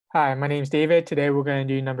Hi, my name is David. Today we're going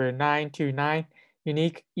to do number 929,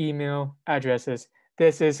 unique email addresses.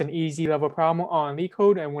 This is an easy level problem on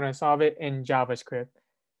LeetCode and we're going to solve it in JavaScript.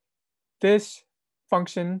 This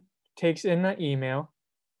function takes in emails,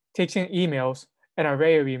 an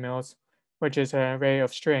array of emails, which is an array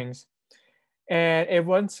of strings, and it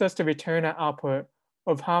wants us to return an output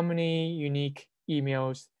of how many unique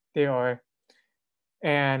emails there are.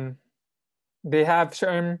 And they have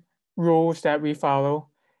certain rules that we follow,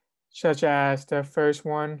 such as the first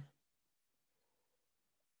one,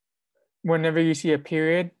 whenever you see a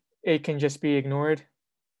period, it can just be ignored.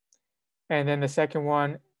 And then the second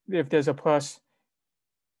one, if there's a plus,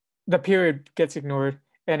 the period gets ignored.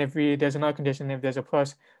 And if there's another condition, if there's a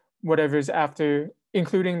plus, whatever is after,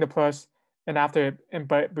 including the plus and after it,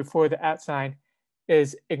 but before the @ sign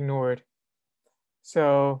is ignored.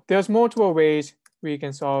 So there's multiple ways we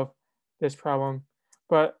can solve this problem.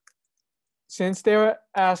 But since they're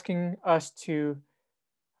asking us to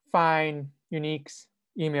find unique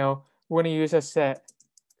email, we're going to use a set,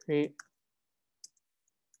 create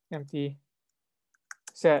empty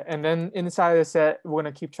set. And then inside of the set, we're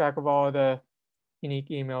going to keep track of all the unique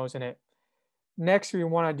emails in it. Next, we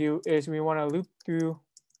want to do is we want to loop through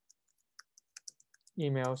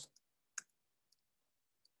emails.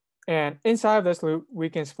 And inside of this loop, we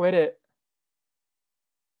can split it.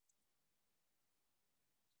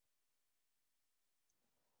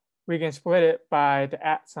 We can split it by the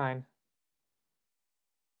 @ sign.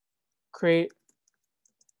 Create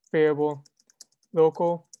variable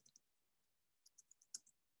local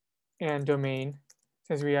and domain.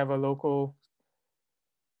 Since we have a local,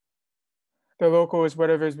 the local is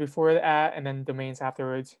whatever is before the @ and then domains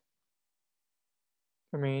afterwards.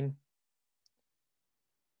 Domain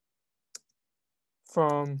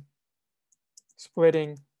from split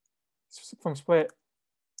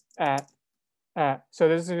 @ So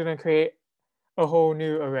this is going to create a whole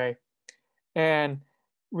new array. And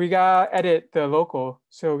we got to edit the local.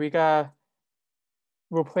 So we got to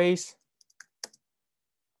replace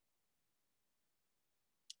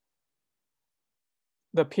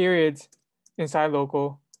the periods inside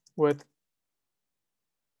local with,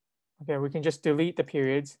 okay, we can just delete the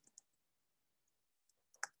periods.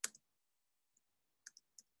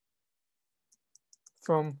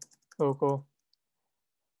 From local.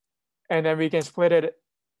 And then we can split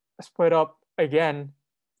up again,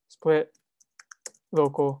 split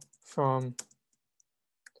local from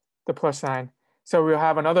the plus sign. So we'll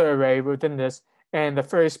have another array within this, and the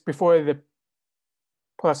first before the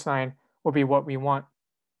plus sign will be what we want.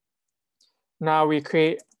 Now we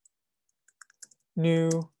create new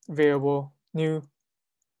variable, new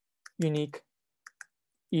unique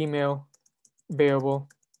email variable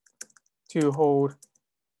to hold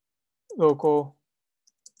local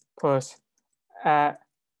plus @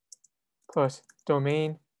 plus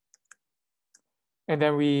domain. And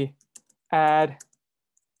then we add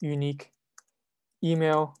unique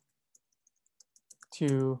email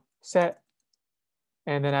to set.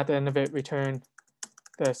 And then at the end of it, return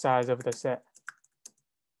the size of the set.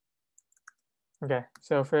 Okay,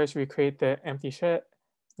 so first we create the empty set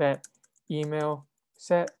that email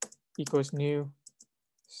set equals new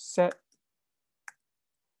set.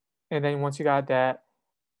 And then once you got that,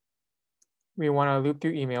 we want to loop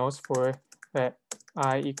through emails for that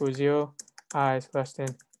I equals 0, I is less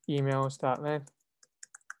than emails.length,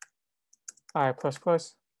 I plus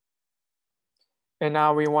plus. And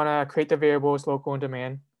now we want to create the variables local and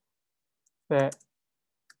domain, that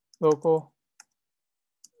local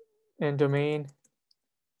and domain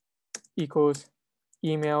equals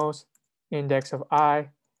emails index of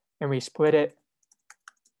I, and we split it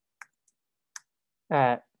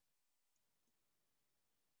at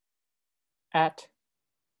let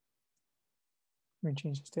me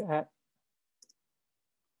change this to @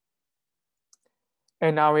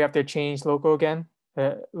 and now we have to change local again.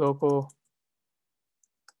 Local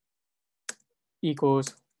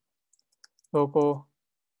equals local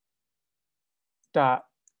dot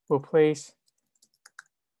replace,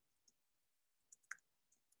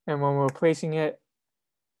 and when we're replacing it,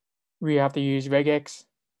 we have to use regex.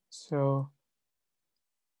 So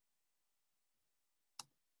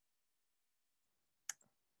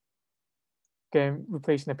again,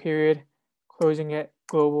 replacing the period, closing it,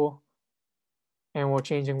 global, and we're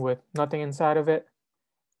changing with nothing inside of it.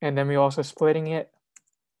 And then we're also splitting it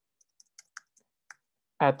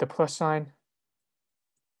at the plus sign.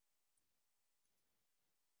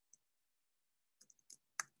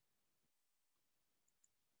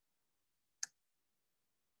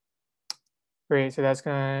 Great, so that's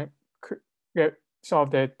gonna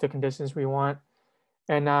solve the conditions we want.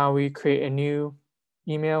 And now we create a new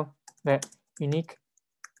email, let unique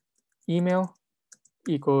email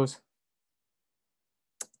equals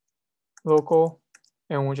local,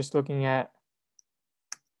 and we're just looking at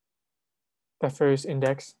the first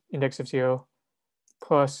index of 0,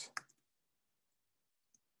 plus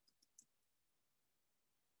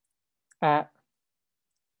at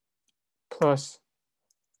plus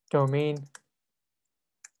domain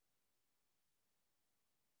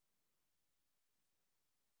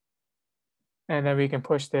and then we can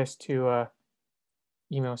push this to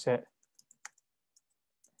email set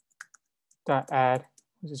dot add,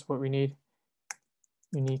 which is what we need,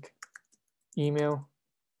 unique email,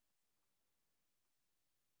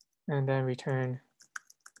 and then return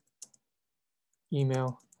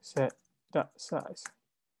email set dot size.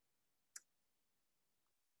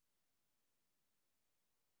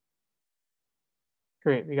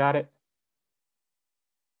 Great, we got it.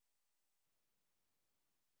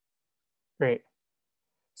 Great.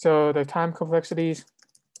 So the time complexities,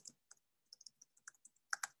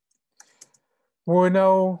 we'll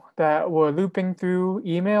know that we're looping through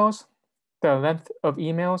emails, the length of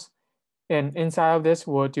emails, and inside of this,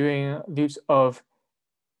 we're doing loops of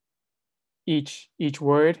each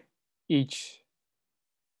word, each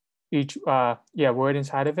word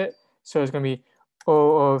inside of it. So it's going to be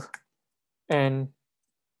O of n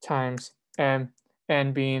times m,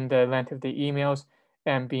 n being the length of the emails,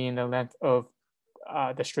 m being the length of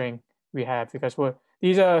the string we have, because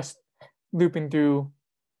these are looping through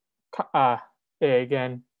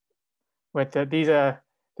again with this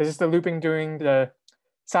is the looping during the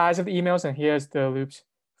size of the emails, and here's the loops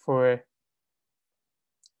for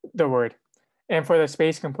the word. And for the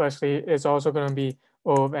space complexity, it's also going to be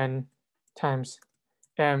O of n times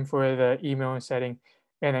m for the email setting,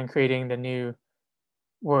 and then creating the new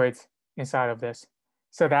words inside of this.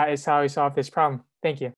 So that is how we solve this problem. Thank you.